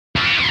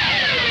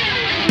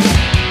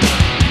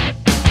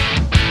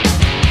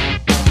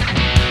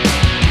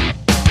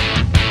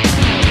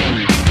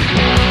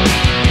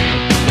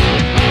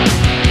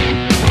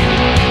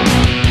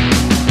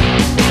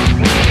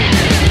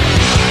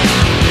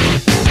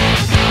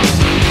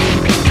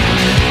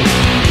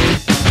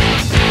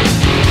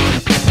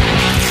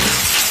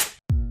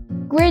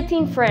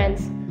evening,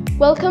 friends.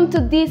 Welcome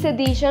to this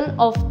edition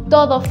of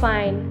Todo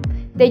Fine,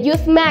 the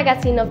youth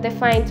magazine of the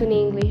Fine-Tune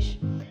English.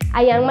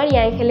 I am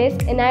Maria Angeles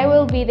and I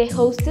will be the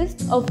hostess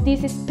of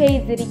this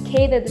space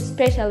dedicated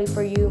especially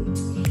for you.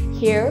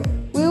 Here,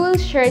 we will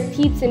share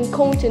tips and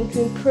content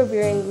to improve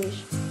your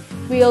English.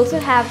 We also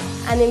have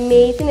an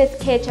amazing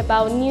sketch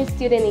about new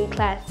student in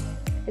class,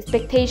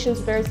 expectations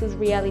versus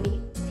reality.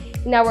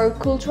 In our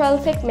cultural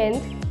segment,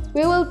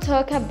 we will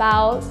talk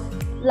about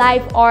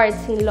live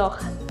arts in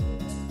Loja.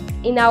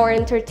 In our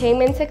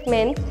entertainment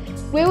segment,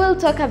 we will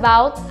talk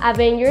about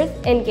Avengers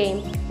Endgame.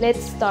 Let's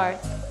start.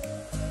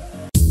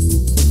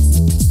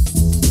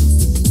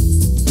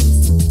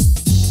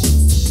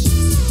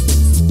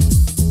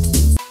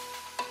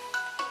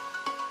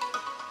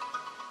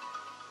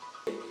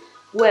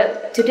 Well,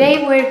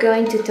 today we're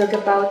going to talk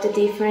about the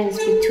difference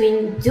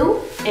between do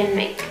and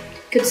make.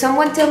 Could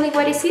someone tell me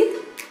what is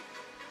it?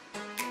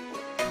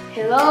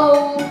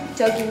 Hello,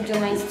 talking to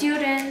my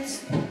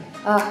students.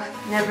 Oh,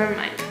 never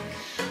mind.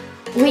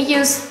 We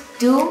use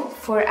do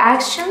for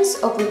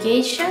actions,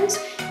 obligations,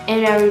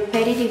 and a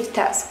repetitive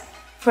task.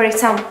 For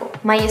example,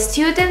 my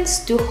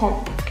students do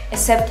homework,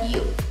 except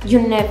you.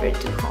 You never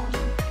do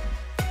homework.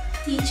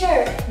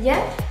 Teacher,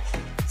 Yeah?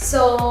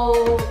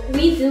 so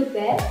we do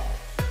that?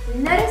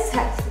 Not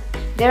exactly.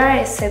 There are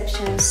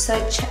exceptions,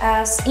 such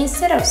as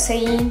instead of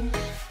saying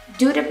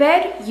do the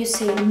bed, you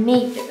say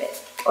make the bed.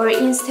 Or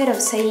instead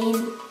of saying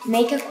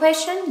make a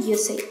question, you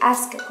say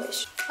ask a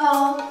question.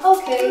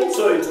 Oh, okay.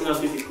 So it's not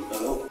difficult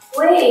at all.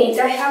 Wait,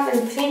 I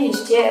haven't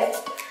finished yet.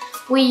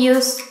 We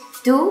use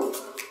do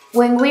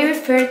when we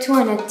refer to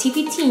an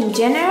activity in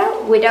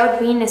general without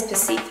being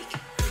specific.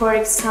 For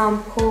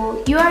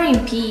example, you are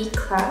in PE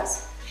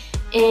class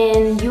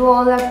and you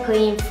all are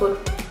playing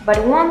football,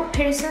 but one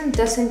person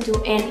doesn't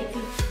do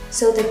anything.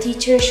 So the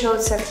teacher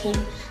shouts at him,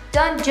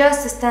 "Don't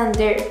just stand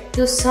there,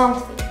 do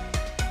something."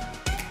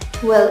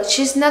 Well,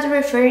 she's not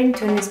referring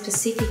to a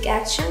specific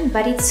action,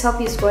 but it's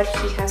obvious what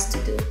he has to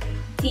do.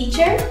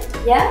 Teacher,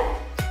 Yeah?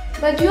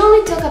 but you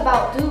only talk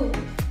about do.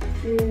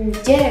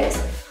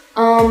 Yes.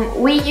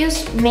 We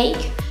use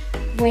make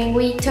when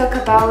we talk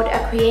about a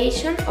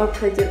creation or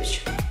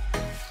production.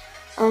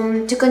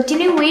 To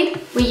continue with,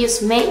 we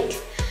use make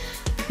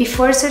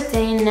before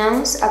certain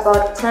nouns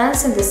about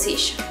plans and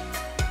decisions.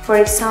 For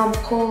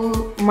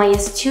example, my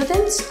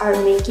students are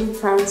making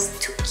plans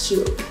to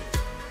kill.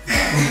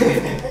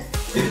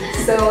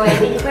 So,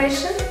 any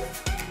question?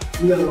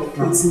 No,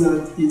 it's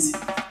not easy.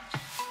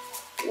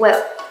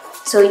 Well,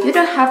 so you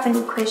don't have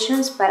any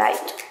questions, but I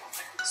do.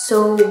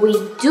 So we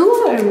do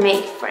or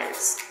make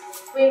friends?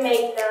 We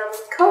make them.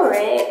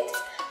 Correct.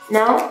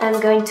 Now I'm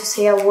going to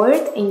say a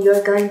word and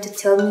you're going to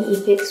tell me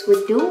if it's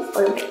with do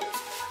or make.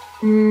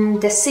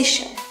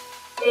 Decision.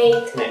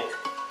 Make.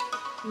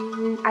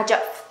 A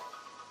job.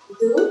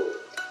 Do.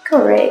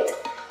 Correct.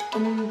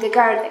 The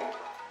garden.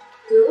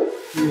 Do.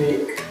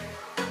 Make.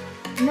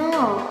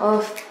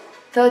 No,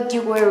 thought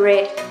you were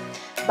ready,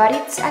 but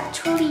it's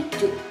actually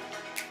do.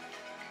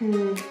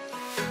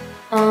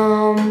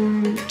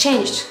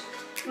 Change.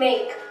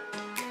 Make.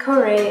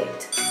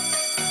 Correct.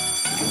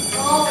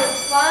 Oh,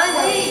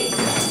 funny.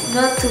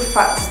 Not too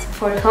fast.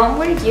 For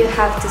homework, you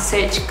have to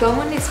search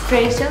common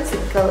expressions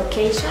and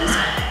collocations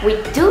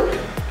with do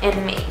and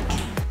make.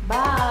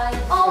 Bye.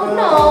 Oh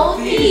no,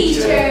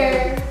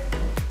 teacher.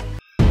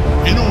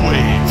 In a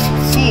wave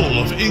full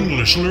of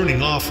English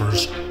learning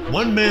offers,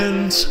 One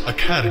Man's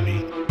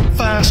Academy,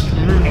 fast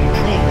learning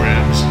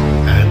programs,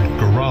 and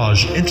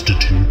garage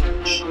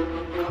institutes,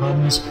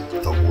 comes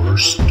the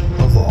worst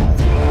of all.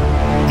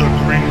 The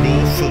Gringo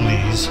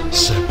Feliz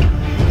Center,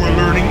 where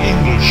learning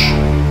English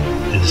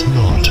is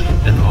not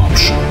an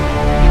option.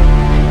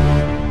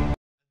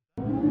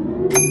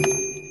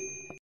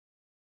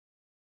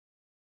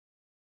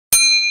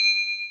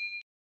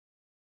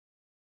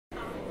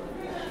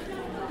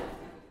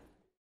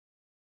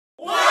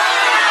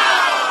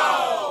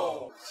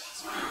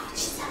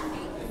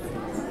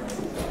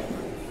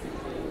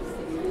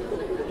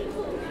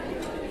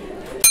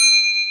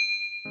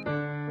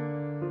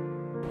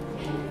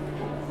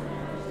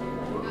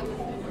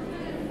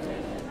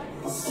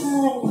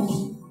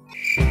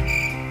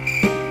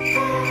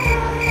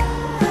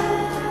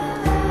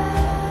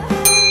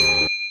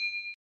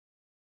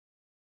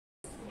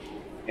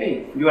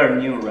 Hey, you are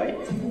new, right?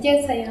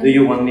 Yes, I am. Do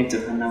you want me to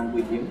hang out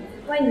with you?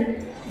 Why not?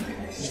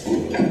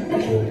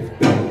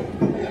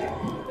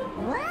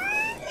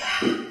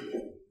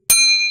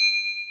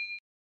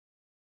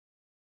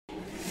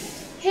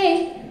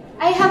 Hey,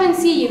 I haven't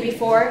seen you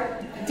before.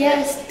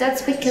 Yes,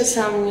 that's because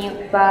I'm new,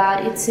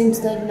 but it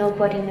seems like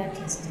nobody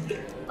noticed.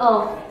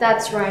 Oh,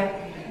 that's right.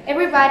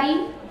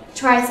 Everybody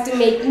tries to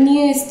make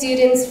new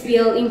students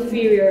feel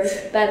inferior,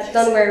 but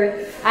don't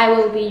worry, I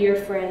will be your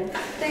friend.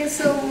 Thanks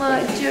so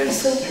much, you're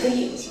so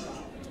pretty.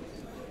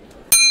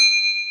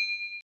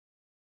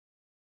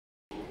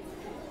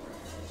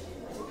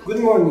 Good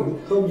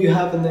morning. Hope you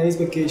have a nice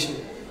vacation.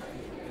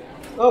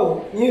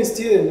 Oh, new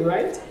student,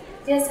 right?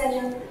 Yes, I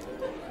am.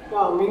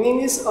 Wow, my name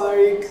is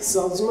Eric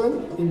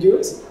Salzman, and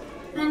yours?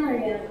 I'm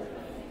Maria.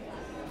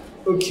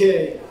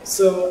 Okay,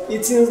 so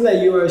it seems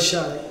like you are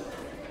shy,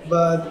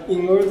 but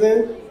in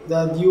order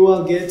that you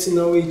all get to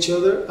know each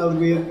other, I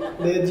will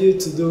let you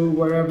to do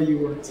whatever you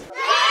want.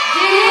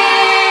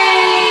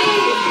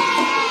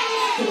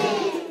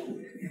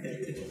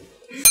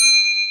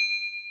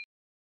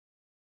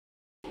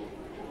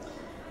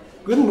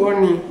 Good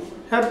morning.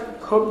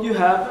 Hope you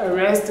have a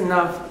rest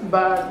enough,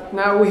 but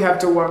now we have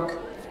to work.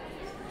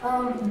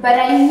 But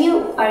I'm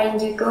new.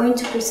 Aren't you going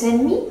to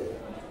present me?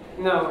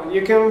 No,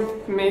 you can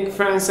make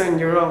friends on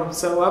your own,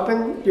 so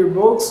open your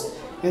books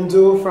and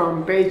do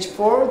from page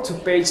 4 to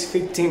page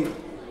 15.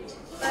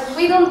 But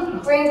we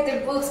don't bring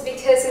the books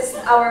because it's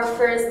our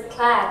first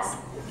class.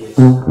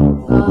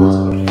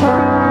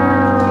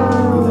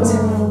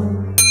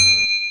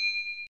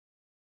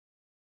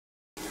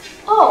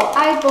 Oh,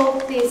 I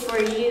bought this for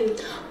you.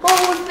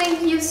 Oh,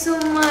 thank you so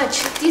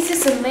much. This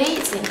is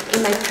amazing.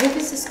 In my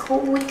previous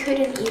school, we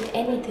couldn't eat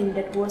anything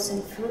that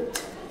wasn't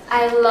fruit.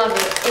 I love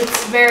it.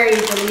 It's very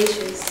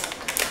delicious.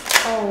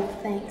 Oh,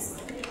 thanks.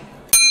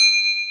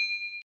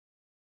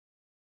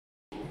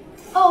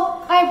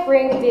 Oh, I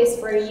bring this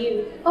for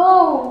you.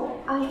 Oh,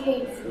 I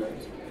hate fruit.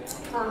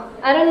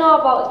 I don't know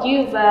about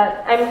you,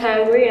 but I'm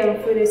hungry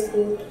and food is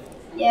good.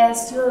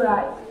 Yes, you're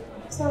right.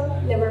 So,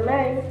 never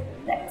mind.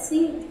 That's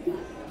it.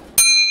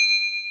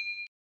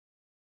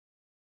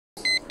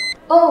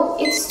 Oh,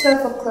 it's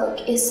 12 o'clock.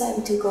 It's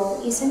time to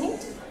go, isn't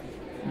it?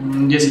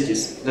 Yes, it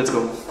is. Let's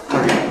go.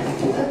 Hurry.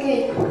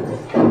 Okay.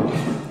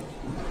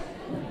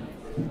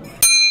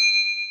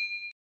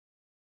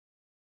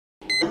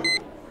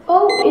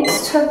 Oh,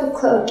 it's 12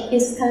 o'clock.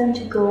 It's time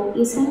to go,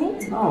 isn't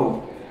it?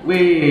 Oh,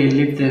 we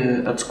leave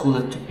at school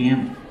at 2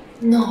 p.m.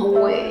 No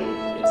way.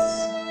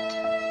 Yes.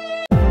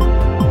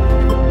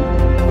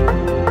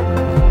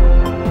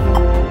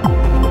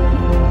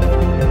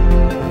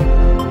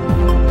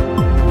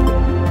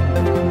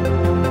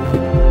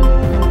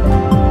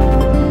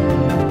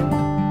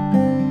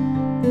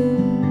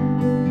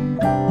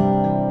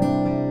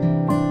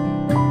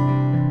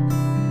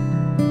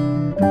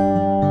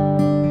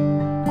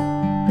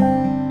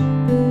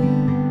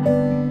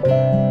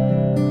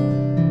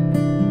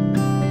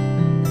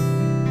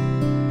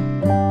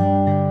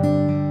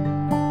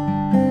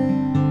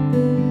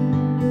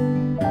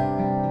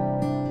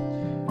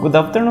 Good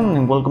afternoon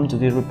and welcome to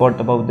this report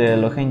about the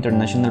Loja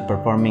International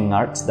Performing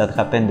Arts that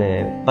happened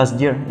the past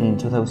year in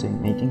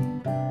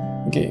 2018.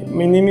 Okay,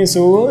 my name is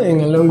Hugo,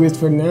 and along with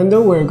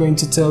Fernando, we're going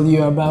to tell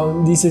you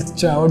about this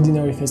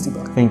extraordinary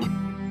festival. Thank you.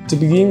 To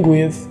begin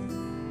with,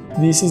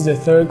 this is the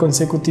third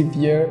consecutive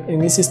year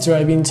and is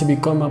striving to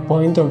become a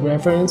point of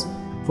reference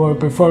for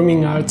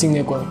performing arts in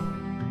Ecuador.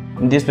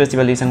 This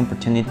festival is an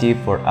opportunity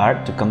for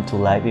art to come to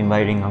life,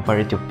 inviting a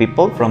variety of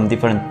people from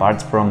different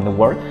parts from the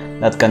world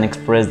that can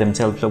express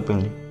themselves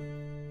openly.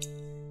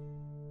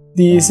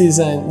 This is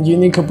a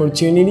unique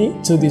opportunity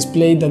to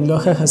display that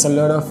Loja has a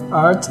lot of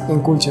art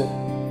and culture.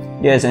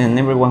 Yes, and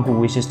everyone who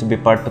wishes to be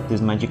part of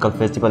this magical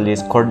festival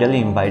is cordially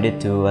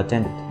invited to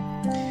attend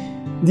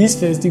it. This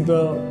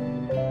festival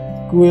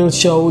will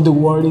show the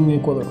world in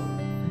Ecuador.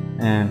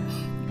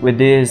 With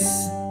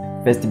this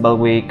festival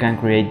we can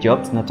create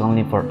jobs not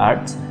only for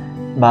arts,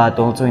 but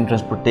also in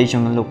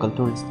transportation and local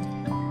tourism.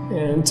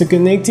 And to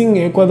connecting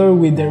Ecuador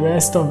with the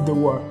rest of the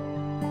world.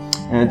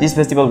 This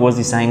festival was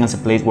designed as a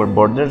place where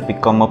borders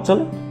become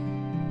obsolete.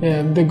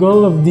 The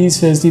goal of this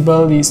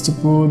festival is to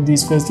put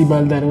this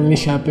festival that only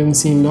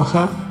happens in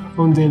Loja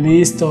on the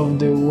list of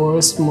the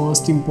world's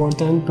most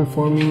important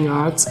performing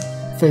arts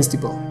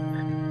festival.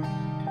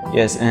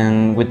 Yes,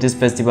 and with this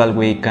festival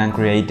we can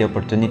create the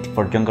opportunity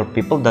for younger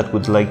people that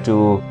would like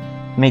to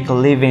make a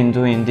living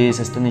doing these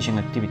astonishing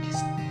activities.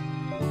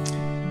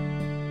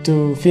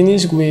 To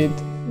finish with,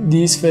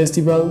 this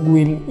festival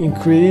will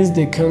increase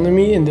the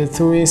economy and the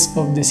tourism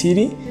of the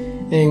city,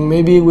 and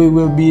maybe we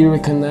will be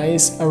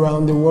recognized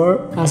around the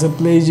world as a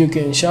place you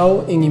can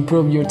show and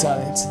improve your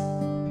talents.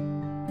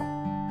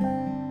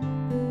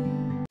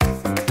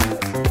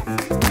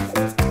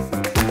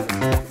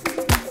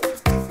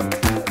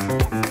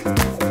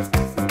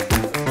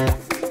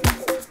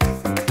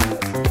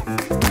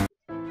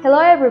 Hello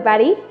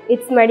everybody,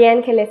 it's Maria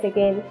Angeles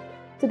again.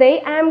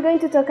 Today I am going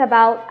to talk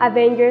about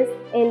Avengers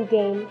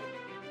Endgame.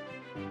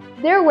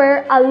 There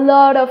were a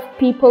lot of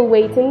people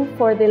waiting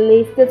for the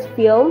latest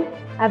film,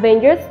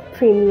 Avengers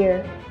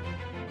premiere.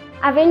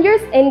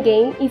 Avengers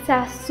Endgame is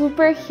a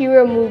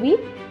superhero movie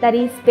that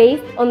is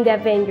based on the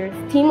Avengers,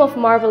 team of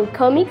Marvel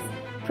Comics,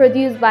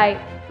 produced by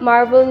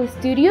Marvel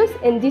Studios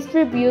and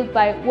distributed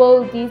by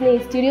Walt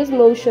Disney Studios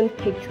Motion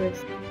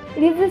Pictures.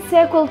 It is the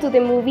sequel to the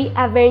movie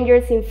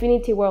Avengers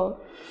Infinity War,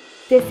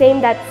 the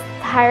same that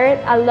stirred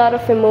a lot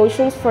of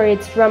emotions for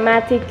its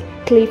dramatic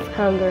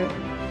cliffhanger.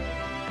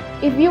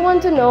 If you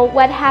want to know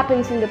what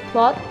happens in the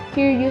plot,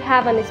 here you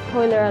have a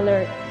spoiler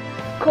alert.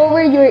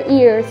 Cover your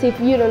ears if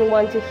you don't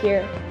want to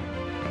hear.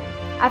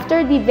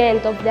 After the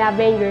event of the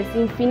Avengers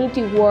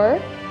Infinity War,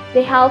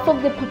 the half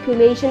of the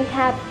population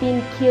had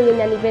been killed in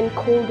an event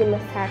called the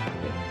massacre.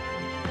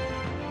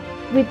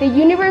 With the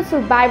universe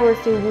survivors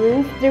in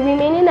ruins, the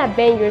remaining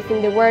Avengers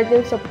in the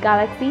Guardians of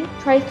Galaxy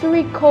tries to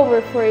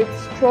recover for its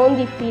strong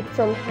defeat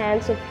from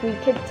hands of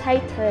wicked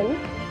Titan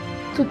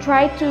to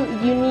try to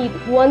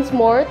unite once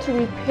more to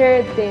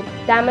repair the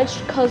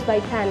damage caused by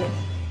Thanos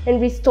and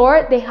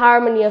restore the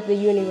harmony of the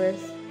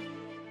universe.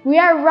 We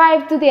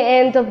arrived to the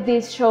end of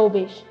this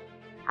showbiz.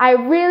 I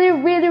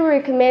really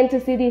recommend to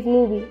see this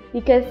movie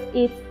because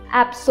it's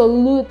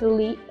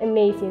absolutely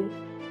amazing.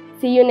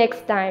 See you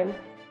next time.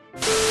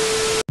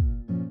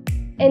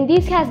 And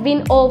this has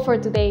been all for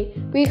today.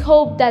 We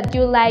hope that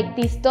you like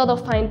this Todo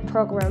Fine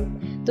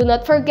program. Do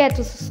not forget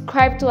to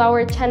subscribe to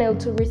our channel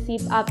to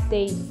receive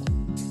updates.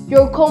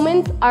 Your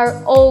comments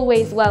are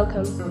always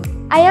welcome.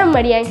 I am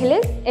María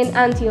Ángeles, and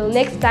until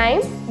next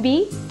time,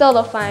 be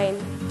Todo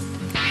Fine.